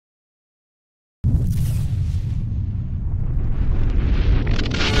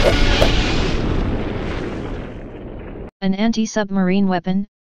An anti-submarine weapon,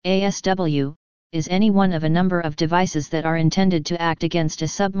 ASW, is any one of a number of devices that are intended to act against a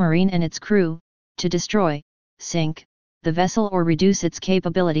submarine and its crew, to destroy, sink, the vessel or reduce its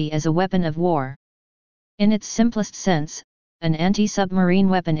capability as a weapon of war. In its simplest sense, an anti-submarine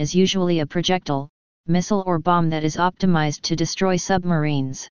weapon is usually a projectile, missile or bomb that is optimized to destroy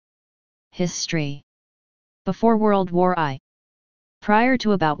submarines. History. Before World War I. Prior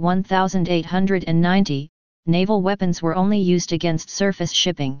to about 1890, naval weapons were only used against surface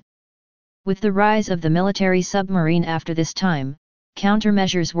shipping. With the rise of the military submarine after this time,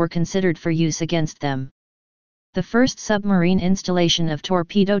 countermeasures were considered for use against them. The first submarine installation of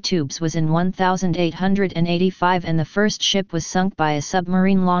torpedo tubes was in 1885 and the first ship was sunk by a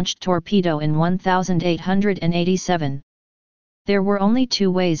submarine-launched torpedo in 1887. There were only two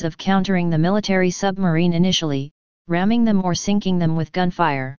ways of countering the military submarine initially, ramming them or sinking them with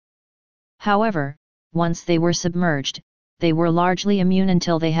gunfire. However, once they were submerged, they were largely immune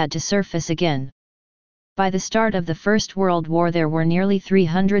until they had to surface again. By the start of the First World War there were nearly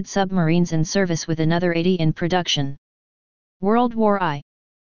 300 submarines in service with another 80 in production. World War I.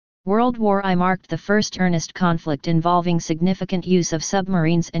 World War I marked the first earnest conflict involving significant use of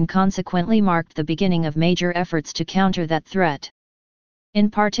submarines and consequently marked the beginning of major efforts to counter that threat. In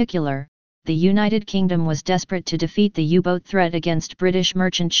particular, the United Kingdom was desperate to defeat the U-boat threat against British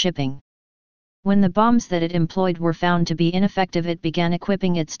merchant shipping. When the bombs that it employed were found to be ineffective, it began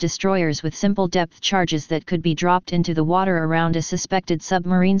equipping its destroyers with simple depth charges that could be dropped into the water around a suspected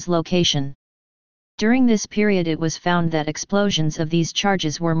submarine's location. During this period it was found that explosions of these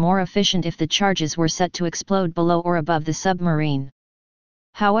charges were more efficient if the charges were set to explode below or above the submarine.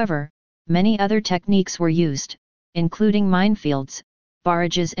 However, many other techniques were used, including minefields,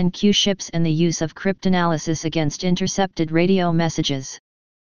 barrages and Q-ships and the use of cryptanalysis against intercepted radio messages.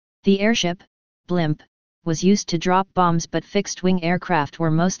 The airship, blimp, was used to drop bombs, but fixed-wing aircraft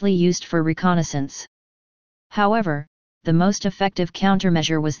were mostly used for reconnaissance. However, the most effective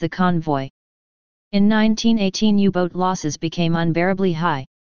countermeasure was the convoy. In 1918 U-boat losses became unbearably high.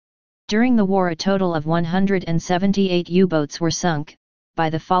 During the war a total of 178 U-boats were sunk, by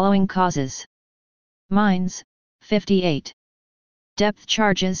the following causes. Mines, 58. Depth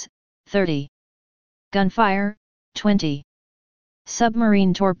charges, 30. Gunfire, 20.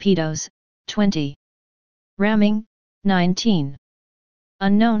 Submarine torpedoes, 20. Ramming, 19.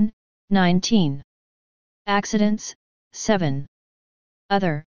 Unknown, 19. Accidents, 7.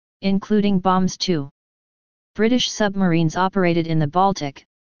 Other, including bombs 2. British submarines operated in the Baltic,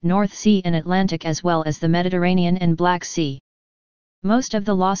 North Sea and Atlantic as well as the Mediterranean and Black Sea. Most of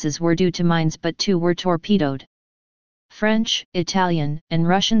the losses were due to mines, but 2 were torpedoed. French, Italian, and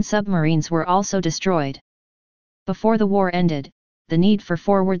Russian submarines were also destroyed. Before the war ended, the need for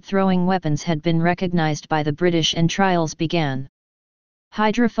forward-throwing weapons had been recognized by the British and trials began.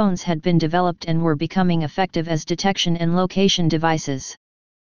 Hydrophones had been developed and were becoming effective as detection and location devices.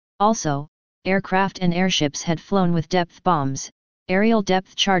 Also, aircraft and airships had flown with depth bombs, aerial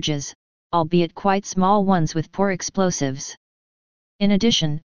depth charges, albeit quite small ones with poor explosives. In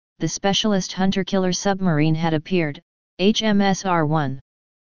addition, the specialist hunter-killer submarine had appeared, HMS R1.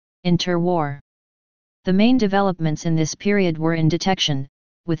 Interwar. The main developments in this period were in detection,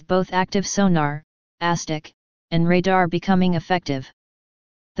 with both active sonar, ASTIC, and radar becoming effective.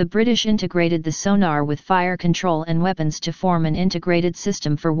 The British integrated the sonar with fire control and weapons to form an integrated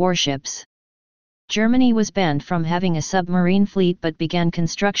system for warships. Germany was banned from having a submarine fleet but began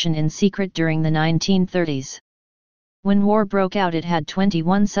construction in secret during the 1930s. When war broke out it had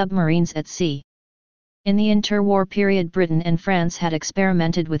 21 submarines at sea. In the interwar period Britain and France had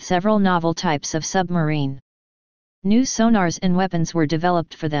experimented with several novel types of submarine. New sonars and weapons were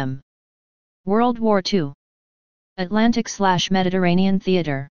developed for them. World War II. Atlantic/Mediterranean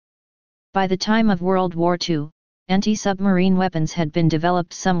theater. By the time of World War II, anti-submarine weapons had been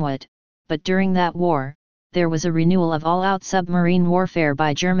developed somewhat, but during that war, there was a renewal of all-out submarine warfare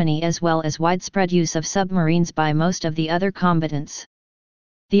by Germany as well as widespread use of submarines by most of the other combatants.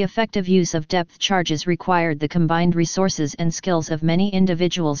 The effective use of depth charges required the combined resources and skills of many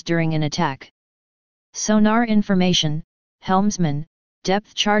individuals during an attack. Sonar information, helmsmen,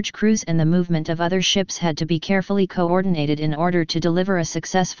 depth charge crews and the movement of other ships had to be carefully coordinated in order to deliver a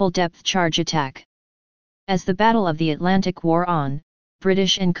successful depth charge attack. As the Battle of the Atlantic wore on,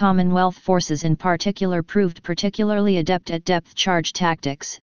 British and Commonwealth forces in particular proved particularly adept at depth charge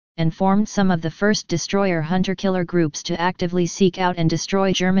tactics, and formed some of the first destroyer hunter-killer groups to actively seek out and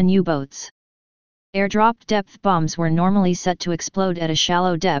destroy German U-boats. Airdropped depth bombs were normally set to explode at a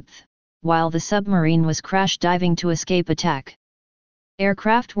shallow depth, while the submarine was crash diving to escape attack.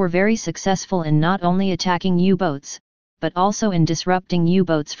 Aircraft were very successful in not only attacking U-boats, but also in disrupting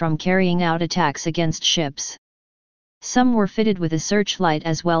U-boats from carrying out attacks against ships. Some were fitted with a searchlight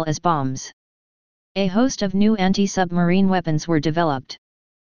as well as bombs. A host of new anti-submarine weapons were developed.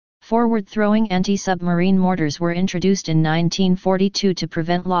 Forward-throwing anti-submarine mortars were introduced in 1942 to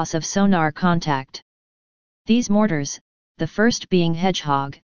prevent loss of sonar contact. These mortars, the first being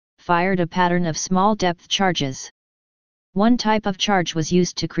Hedgehog, fired a pattern of small depth charges. One type of charge was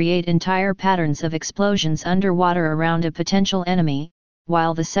used to create entire patterns of explosions underwater around a potential enemy,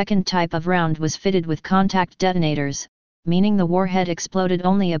 while the second type of round was fitted with contact detonators, meaning the warhead exploded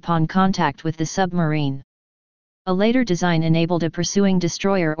only upon contact with the submarine. A later design enabled a pursuing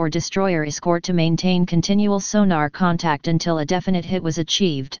destroyer or destroyer escort to maintain continual sonar contact until a definite hit was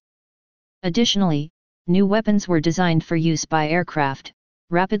achieved. Additionally, new weapons were designed for use by aircraft,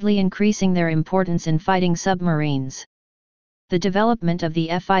 rapidly increasing their importance in fighting submarines. The development of the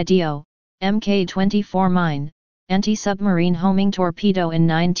FIDO, Mk-24 mine, anti-submarine homing torpedo in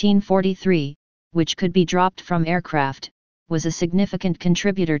 1943, which could be dropped from aircraft, was a significant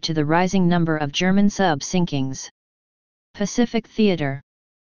contributor to the rising number of German sub-sinkings. Pacific Theater.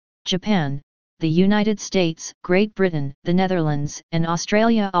 Japan, the United States, Great Britain, the Netherlands, and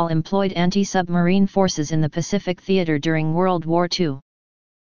Australia all employed anti-submarine forces in the Pacific Theater during World War II.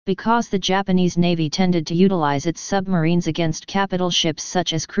 Because the Japanese Navy tended to utilize its submarines against capital ships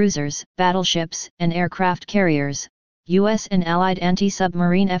such as cruisers, battleships, and aircraft carriers, U.S. and Allied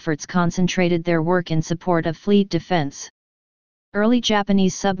anti-submarine efforts concentrated their work in support of fleet defense. Early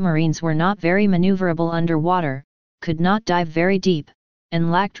Japanese submarines were not very maneuverable underwater, could not dive very deep,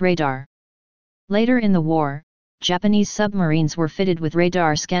 and lacked radar. Later in the war, Japanese submarines were fitted with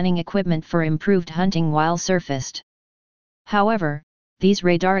radar scanning equipment for improved hunting while surfaced. However, these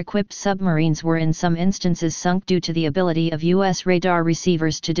radar-equipped submarines were in some instances sunk due to the ability of U.S. radar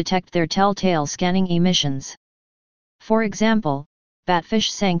receivers to detect their telltale scanning emissions. For example,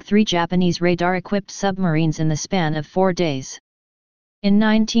 Batfish sank 3 Japanese radar-equipped submarines in the span of 4 days. In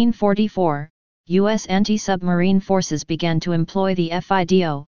 1944, U.S. anti-submarine forces began to employ the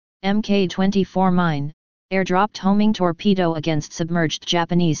FIDO, Mk-24 mine, airdropped homing torpedo against submerged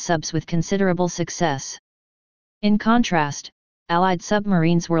Japanese subs with considerable success. In contrast, Allied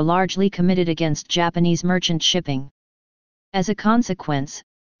submarines were largely committed against Japanese merchant shipping. As a consequence,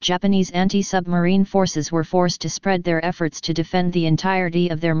 Japanese anti-submarine forces were forced to spread their efforts to defend the entirety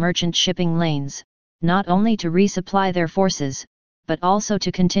of their merchant shipping lanes, not only to resupply their forces, but also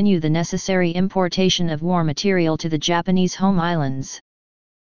to continue the necessary importation of war material to the Japanese home islands.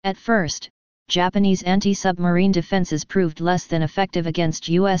 At first, Japanese anti-submarine defenses proved less than effective against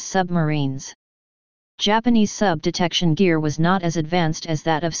U.S. submarines. Japanese sub-detection gear was not as advanced as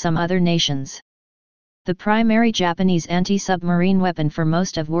that of some other nations. The primary Japanese anti-submarine weapon for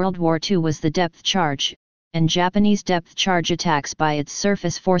most of World War II was the depth charge, and Japanese depth charge attacks by its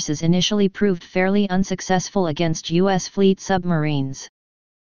surface forces initially proved fairly unsuccessful against U.S. fleet submarines.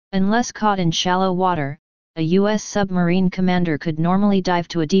 Unless caught in shallow water, a U.S. submarine commander could normally dive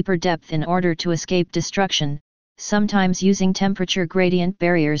to a deeper depth in order to escape destruction, sometimes using temperature gradient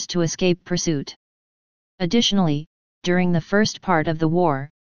barriers to escape pursuit. Additionally, during the first part of the war,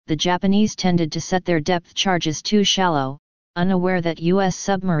 the Japanese tended to set their depth charges too shallow, unaware that U.S.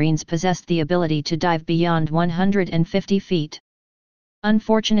 submarines possessed the ability to dive beyond 150 feet.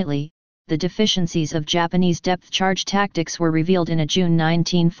 Unfortunately, the deficiencies of Japanese depth charge tactics were revealed in a June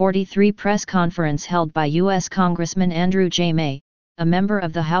 1943 press conference held by U.S. Congressman Andrew J. May, a member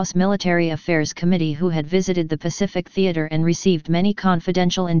of the House Military Affairs Committee who had visited the Pacific Theater and received many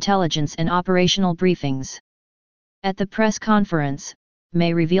confidential intelligence and operational briefings. At the press conference,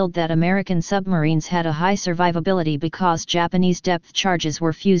 May revealed that American submarines had a high survivability because Japanese depth charges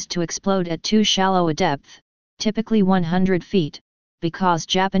were fused to explode at too shallow a depth, typically 100 feet, because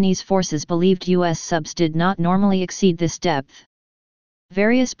Japanese forces believed U.S. subs did not normally exceed this depth.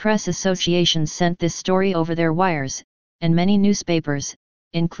 Various press associations sent this story over their wires, and many newspapers,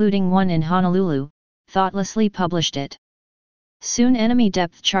 including one in Honolulu, thoughtlessly published it. Soon enemy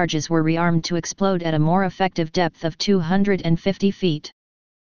depth charges were rearmed to explode at a more effective depth of 250 feet.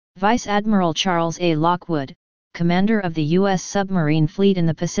 Vice Admiral Charles A. Lockwood, commander of the U.S. submarine fleet in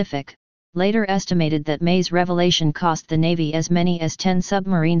the Pacific, later estimated that May's revelation cost the Navy as many as 10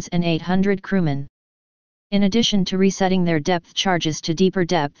 submarines and 800 crewmen. In addition to resetting their depth charges to deeper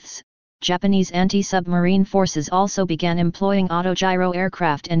depths, Japanese anti-submarine forces also began employing autogyro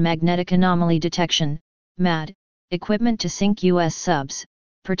aircraft and magnetic anomaly detection (MAD) equipment to sink U.S. subs,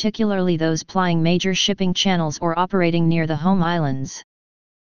 particularly those plying major shipping channels or operating near the home islands.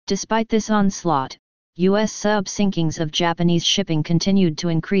 Despite this onslaught, U.S. sub-sinkings of Japanese shipping continued to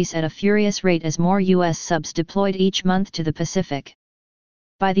increase at a furious rate as more U.S. subs deployed each month to the Pacific.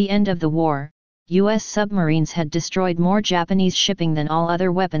 By the end of the war, U.S. submarines had destroyed more Japanese shipping than all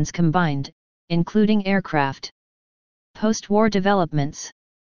other weapons combined, including aircraft. Post-war developments.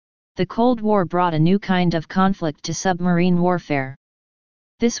 The Cold War brought a new kind of conflict to submarine warfare.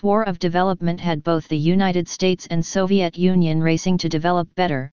 This war of development had both the United States and Soviet Union racing to develop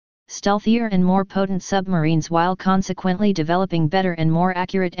better, stealthier and more potent submarines while consequently developing better and more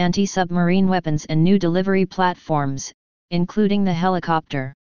accurate anti-submarine weapons and new delivery platforms, including the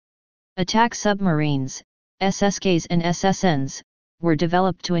helicopter. Attack submarines, SSKs and SSNs, were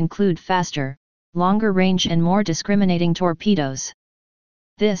developed to include faster, longer range and more discriminating torpedoes.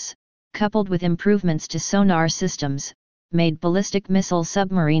 This, coupled with improvements to sonar systems, made ballistic missile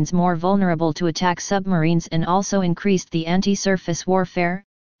submarines more vulnerable to attack submarines and also increased the anti-surface warfare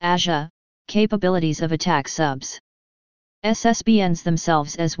 (ASA) capabilities of attack subs. SSBNs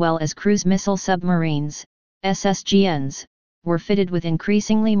themselves as well as cruise missile submarines, SSGNs, were fitted with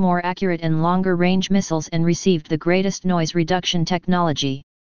increasingly more accurate and longer range missiles and received the greatest noise reduction technology.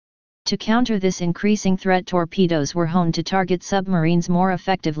 To counter this increasing threat, torpedoes were honed to target submarines more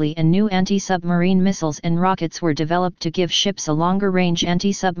effectively and new anti-submarine missiles and rockets were developed to give ships a longer-range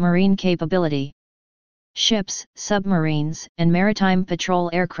anti-submarine capability. Ships, submarines, and maritime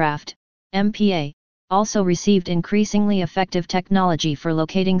patrol aircraft, MPA, also received increasingly effective technology for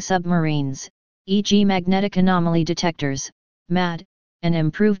locating submarines, e.g. magnetic anomaly detectors, MAD, and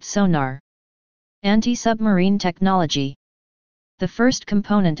improved sonar. Anti-submarine technology. The first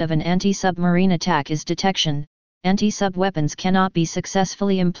component of an anti-submarine attack is detection. Anti-sub weapons cannot be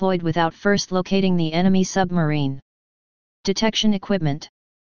successfully employed without first locating the enemy submarine. Detection equipment.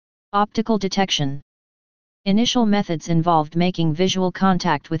 Optical detection. Initial methods involved making visual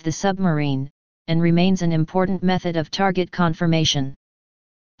contact with the submarine, and remains an important method of target confirmation.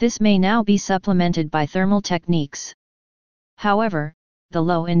 This may now be supplemented by thermal techniques. However, the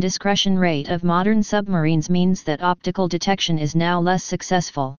low indiscretion rate of modern submarines means that optical detection is now less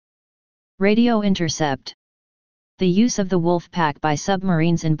successful. Radio intercept. The use of the wolf pack by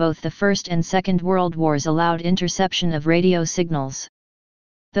submarines in both the First and Second World Wars allowed interception of radio signals.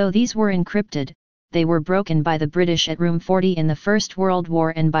 Though these were encrypted, they were broken by the British at Room 40 in the First World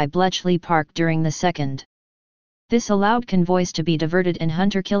War and by Bletchley Park during the Second. This allowed convoys to be diverted and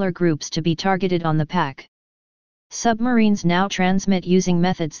hunter-killer groups to be targeted on the pack. Submarines now transmit using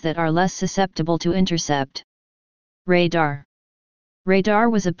methods that are less susceptible to intercept. Radar. Radar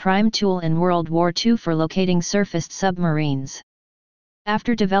was a prime tool in World War II for locating surfaced submarines.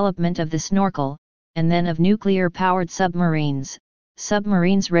 After development of the snorkel, and then of nuclear-powered submarines,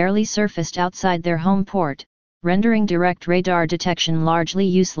 submarines rarely surfaced outside their home port, rendering direct radar detection largely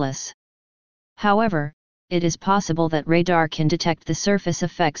useless. However, it is possible that radar can detect the surface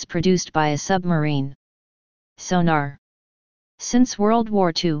effects produced by a submarine. Sonar. Since World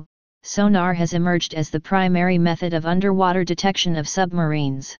War II, sonar has emerged as the primary method of underwater detection of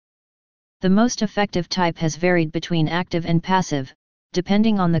submarines. The most effective type has varied between active and passive,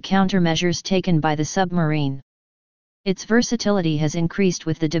 depending on the countermeasures taken by the submarine. Its versatility has increased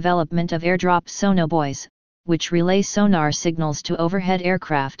with the development of airdrop sonobuoys, which relay sonar signals to overhead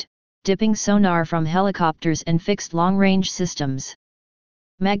aircraft, dipping sonar from helicopters and fixed long-range systems.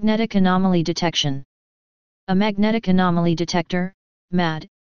 Magnetic anomaly detection. A magnetic anomaly detector, MAD,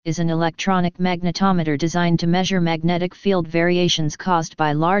 is an electronic magnetometer designed to measure magnetic field variations caused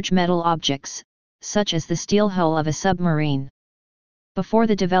by large metal objects, such as the steel hull of a submarine. Before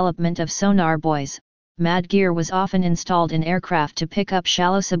the development of sonar buoys, MAD gear was often installed in aircraft to pick up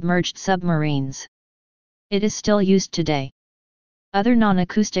shallow submerged submarines. It is still used today. Other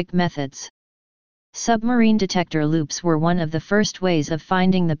non-acoustic methods. Submarine detector loops were one of the first ways of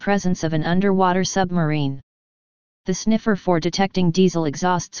finding the presence of an underwater submarine. The sniffer for detecting diesel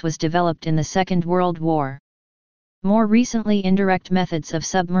exhausts was developed in the Second World War. More recently, indirect methods of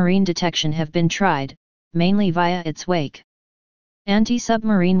submarine detection have been tried, mainly via its wake.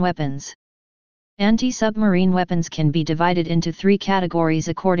 Anti-submarine weapons. Anti-submarine weapons can be divided into three categories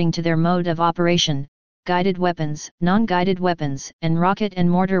according to their mode of operation: guided weapons, non-guided weapons, and rocket and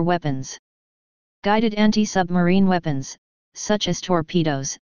mortar weapons. Guided anti-submarine weapons, such as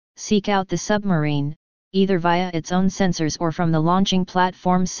torpedoes, seek out the submarine, either via its own sensors or from the launching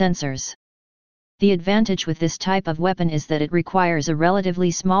platform's sensors. The advantage with this type of weapon is that it requires a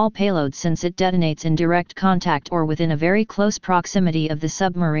relatively small payload since it detonates in direct contact or within a very close proximity of the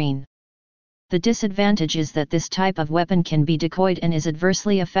submarine. The disadvantage is that this type of weapon can be decoyed and is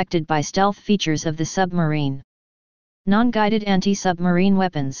adversely affected by stealth features of the submarine. Non-guided anti-submarine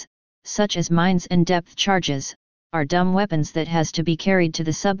weapons, such as mines and depth charges, are dumb weapons that has to be carried to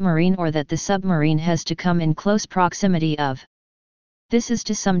the submarine or that the submarine has to come in close proximity of. This is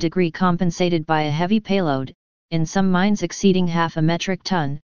to some degree compensated by a heavy payload, in some mines exceeding half a metric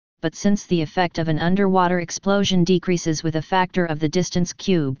ton, but since the effect of an underwater explosion decreases with a factor of the distance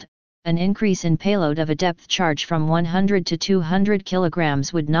cubed, an increase in payload of a depth charge from 100 to 200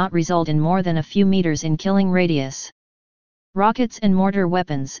 kilograms would not result in more than a few meters in killing radius. Rockets and mortar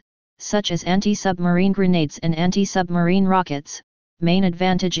weapons, such as anti-submarine grenades and anti-submarine rockets, main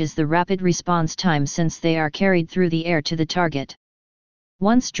advantage is the rapid response time since they are carried through the air to the target.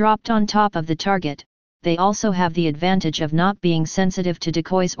 Once dropped on top of the target, they also have the advantage of not being sensitive to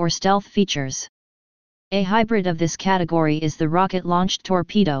decoys or stealth features. A hybrid of this category is the rocket-launched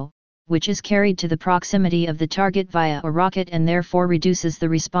torpedo, which is carried to the proximity of the target via a rocket and therefore reduces the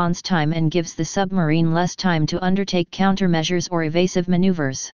response time and gives the submarine less time to undertake countermeasures or evasive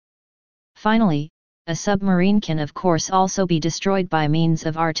maneuvers. Finally, a submarine can of course also be destroyed by means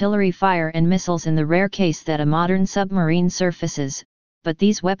of artillery fire and missiles in the rare case that a modern submarine surfaces, but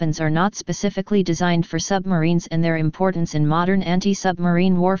these weapons are not specifically designed for submarines and their importance in modern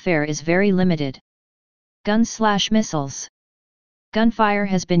anti-submarine warfare is very limited. Guns/missiles. Gunfire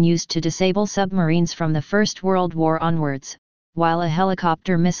has been used to disable submarines from the First World War onwards, while a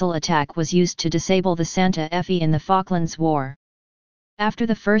helicopter missile attack was used to disable the Santa Fe in the Falklands War. After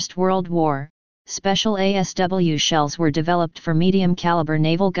the First World War, special ASW shells were developed for medium-caliber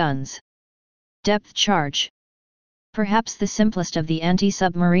naval guns. Depth charge. Perhaps the simplest of the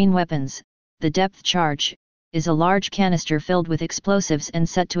anti-submarine weapons, the depth charge, is a large canister filled with explosives and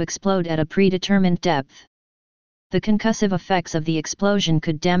set to explode at a predetermined depth. The concussive effects of the explosion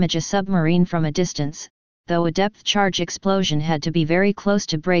could damage a submarine from a distance, though a depth charge explosion had to be very close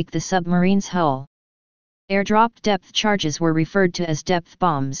to break the submarine's hull. Airdropped depth charges were referred to as depth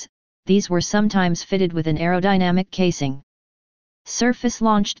bombs. These were sometimes fitted with an aerodynamic casing.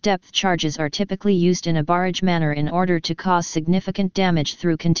 Surface-launched depth charges are typically used in a barrage manner in order to cause significant damage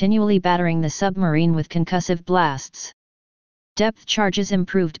through continually battering the submarine with concussive blasts. Depth charges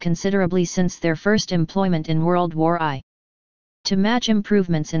improved considerably since their first employment in World War I. To match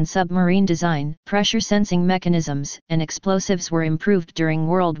improvements in submarine design, pressure-sensing mechanisms and explosives were improved during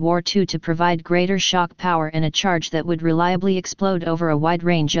World War II to provide greater shock power and a charge that would reliably explode over a wide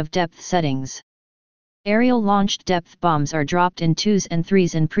range of depth settings. Aerial-launched depth bombs are dropped in 2s and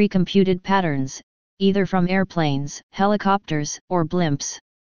 3s in pre-computed patterns, either from airplanes, helicopters, or blimps.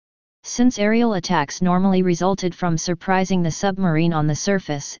 Since aerial attacks normally resulted from surprising the submarine on the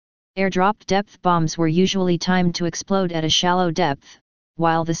surface, airdropped depth bombs were usually timed to explode at a shallow depth,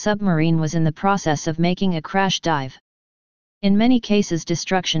 while the submarine was in the process of making a crash dive. In many cases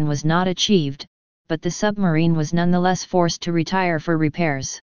destruction was not achieved, but the submarine was nonetheless forced to retire for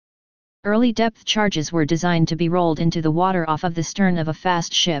repairs. Early depth charges were designed to be rolled into the water off of the stern of a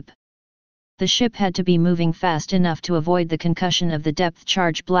fast ship. The ship had to be moving fast enough to avoid the concussion of the depth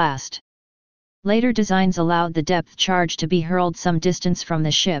charge blast. Later designs allowed the depth charge to be hurled some distance from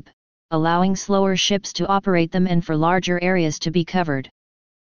the ship, allowing slower ships to operate them and for larger areas to be covered.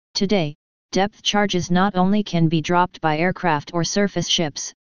 Today, depth charges not only can be dropped by aircraft or surface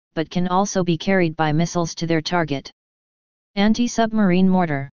ships, but can also be carried by missiles to their target. Anti-submarine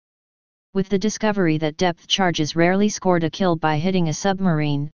mortar. With the discovery that depth charges rarely scored a kill by hitting a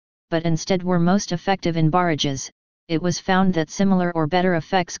submarine, but instead were most effective in barrages, it was found that similar or better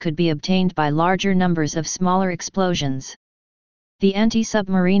effects could be obtained by larger numbers of smaller explosions. The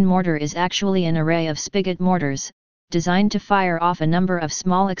anti-submarine mortar is actually an array of spigot mortars, designed to fire off a number of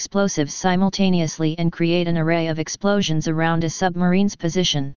small explosives simultaneously and create an array of explosions around a submarine's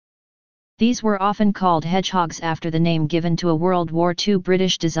position. These were often called hedgehogs after the name given to a World War II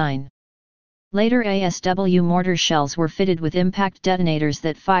British design. Later ASW mortar shells were fitted with impact detonators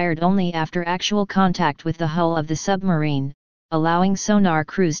that fired only after actual contact with the hull of the submarine, allowing sonar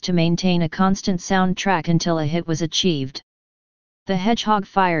crews to maintain a constant sound track until a hit was achieved. The Hedgehog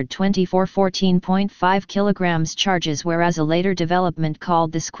fired 24 14.5 kg charges, whereas a later development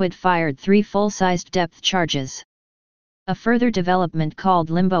called the Squid fired 3 full-sized depth charges. A further development called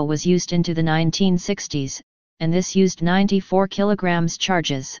Limbo was used into the 1960s, and this used 94 kg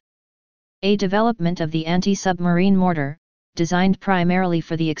charges. A development of the anti-submarine mortar, designed primarily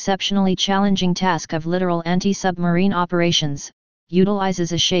for the exceptionally challenging task of literal anti-submarine operations,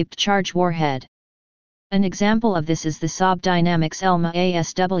 utilizes a shaped charge warhead. An example of this is the Saab Dynamics Elma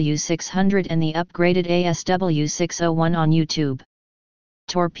ASW600 and the upgraded ASW601 on YouTube.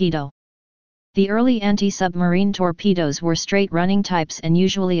 Torpedo. The early anti-submarine torpedoes were straight-running types and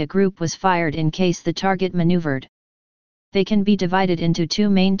usually a group was fired in case the target maneuvered. They can be divided into two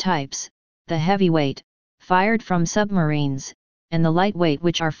main types, the heavyweight, fired from submarines, and the lightweight,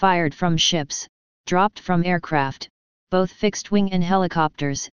 which are fired from ships, dropped from aircraft, both fixed-wing and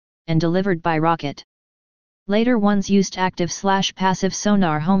helicopters, and delivered by rocket. Later ones used active/passive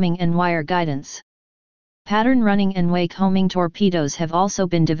sonar homing and wire guidance. Pattern running and wake homing torpedoes have also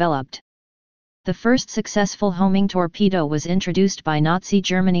been developed. The first successful homing torpedo was introduced by Nazi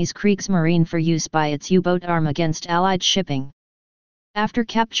Germany's Kriegsmarine for use by its U-boat arm against Allied shipping. After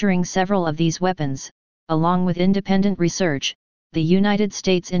capturing several of these weapons, along with independent research, the United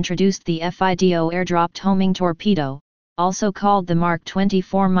States introduced the FIDO airdropped homing torpedo, also called the Mark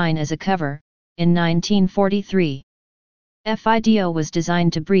 24 mine, as a cover, in 1943. FIDO was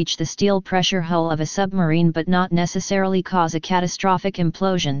designed to breach the steel pressure hull of a submarine but not necessarily cause a catastrophic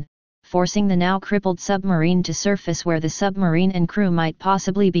implosion, forcing the now crippled submarine to surface where the submarine and crew might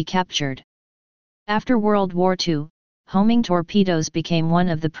possibly be captured. After World War II, homing torpedoes became one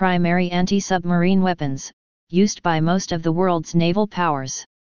of the primary anti-submarine weapons, used by most of the world's naval powers.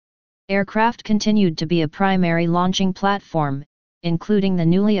 Aircraft continued to be a primary launching platform, including the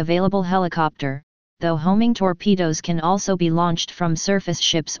newly available helicopter, though homing torpedoes can also be launched from surface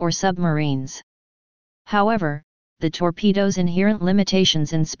ships or submarines. However, the torpedo's inherent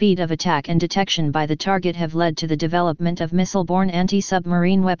limitations in speed of attack and detection by the target have led to the development of missile-borne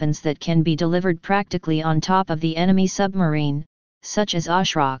anti-submarine weapons that can be delivered practically on top of the enemy submarine, such as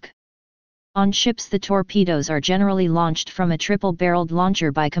Ashraq. On ships, the torpedoes are generally launched from a triple-barreled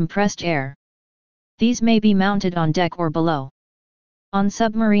launcher by compressed air. These may be mounted on deck or below. On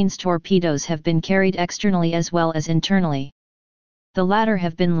submarines, torpedoes have been carried externally as well as internally. The latter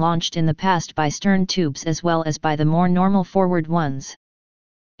have been launched in the past by stern tubes as well as by the more normal forward ones.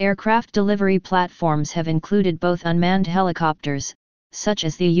 Aircraft delivery platforms have included both unmanned helicopters, such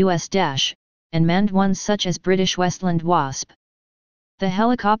as the US Dash, and manned ones such as British Westland Wasp. The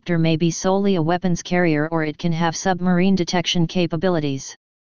helicopter may be solely a weapons carrier or it can have submarine detection capabilities.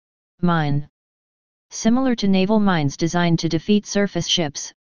 Mine. Similar to naval mines designed to defeat surface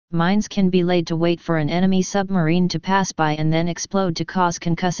ships, mines can be laid to wait for an enemy submarine to pass by and then explode to cause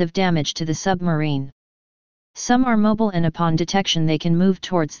concussive damage to the submarine. Some are mobile and upon detection they can move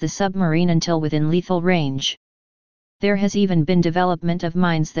towards the submarine until within lethal range. There has even been development of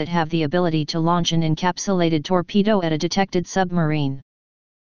mines that have the ability to launch an encapsulated torpedo at a detected submarine.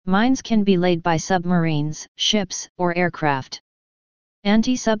 Mines can be laid by submarines, ships, or aircraft.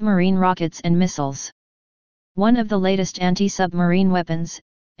 Anti-submarine rockets and missiles. One of the latest anti-submarine weapons,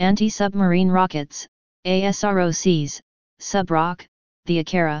 anti-submarine rockets, ASROCs, Subroc, the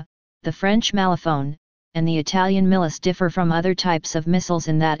Acara, the French Malafone, and the Italian Milis differ from other types of missiles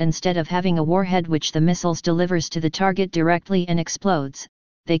in that instead of having a warhead which the missiles delivers to the target directly and explodes,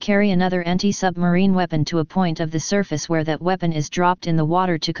 they carry another anti-submarine weapon to a point of the surface where that weapon is dropped in the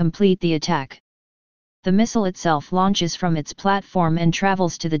water to complete the attack. The missile itself launches from its platform and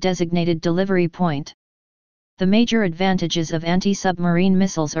travels to the designated delivery point. The major advantages of anti-submarine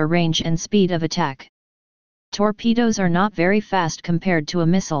missiles are range and speed of attack. Torpedoes are not very fast compared to a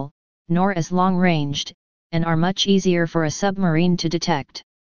missile, nor as long-ranged, and are much easier for a submarine to detect.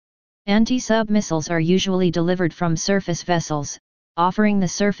 Anti-sub missiles are usually delivered from surface vessels, offering the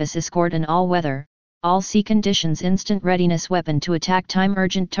surface escort an all-weather, all-sea conditions instant readiness weapon to attack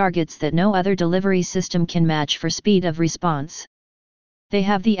time-urgent targets that no other delivery system can match for speed of response. They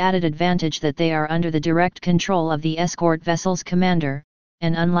have the added advantage that they are under the direct control of the escort vessel's commander,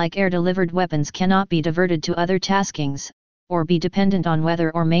 and unlike air-delivered weapons cannot be diverted to other taskings, or be dependent on weather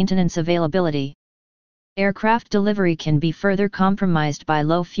or maintenance availability. Aircraft delivery can be further compromised by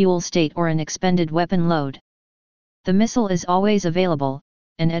low fuel state or an expended weapon load. The missile is always available,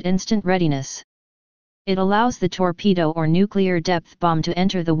 and at instant readiness. It allows the torpedo or nuclear depth bomb to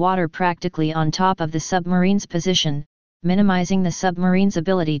enter the water practically on top of the submarine's position, minimizing the submarine's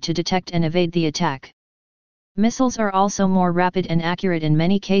ability to detect and evade the attack. Missiles are also more rapid and accurate in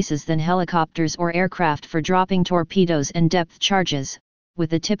many cases than helicopters or aircraft for dropping torpedoes and depth charges,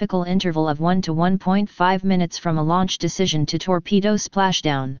 with a typical interval of 1 to 1.5 minutes from a launch decision to torpedo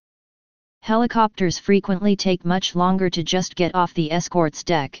splashdown. Helicopters frequently take much longer to just get off the escort's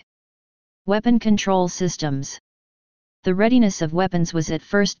deck. Weapon control systems. The readiness of weapons was at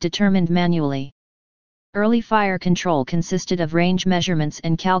first determined manually. Early fire control consisted of range measurements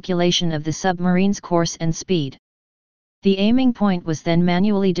and calculation of the submarine's course and speed. The aiming point was then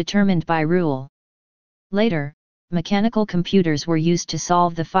manually determined by rule. Later, mechanical computers were used to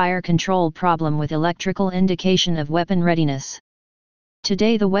solve the fire control problem with electrical indication of weapon readiness.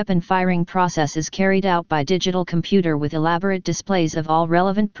 Today the weapon firing process is carried out by digital computer with elaborate displays of all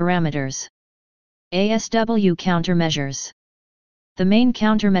relevant parameters. ASW countermeasures. The main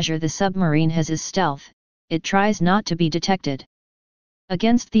countermeasure the submarine has is stealth. It tries not to be detected.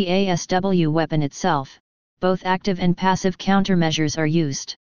 Against the ASW weapon itself, both active and passive countermeasures are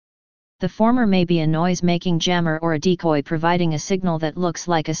used. The former may be a noise-making jammer or a decoy providing a signal that looks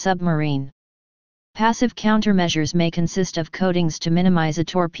like a submarine. Passive countermeasures may consist of coatings to minimize a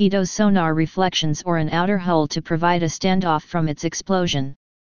torpedo's sonar reflections or an outer hull to provide a standoff from its explosion.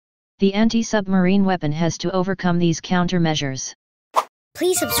 The anti-submarine weapon has to overcome these countermeasures.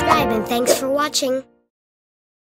 Please subscribe and thanks for watching.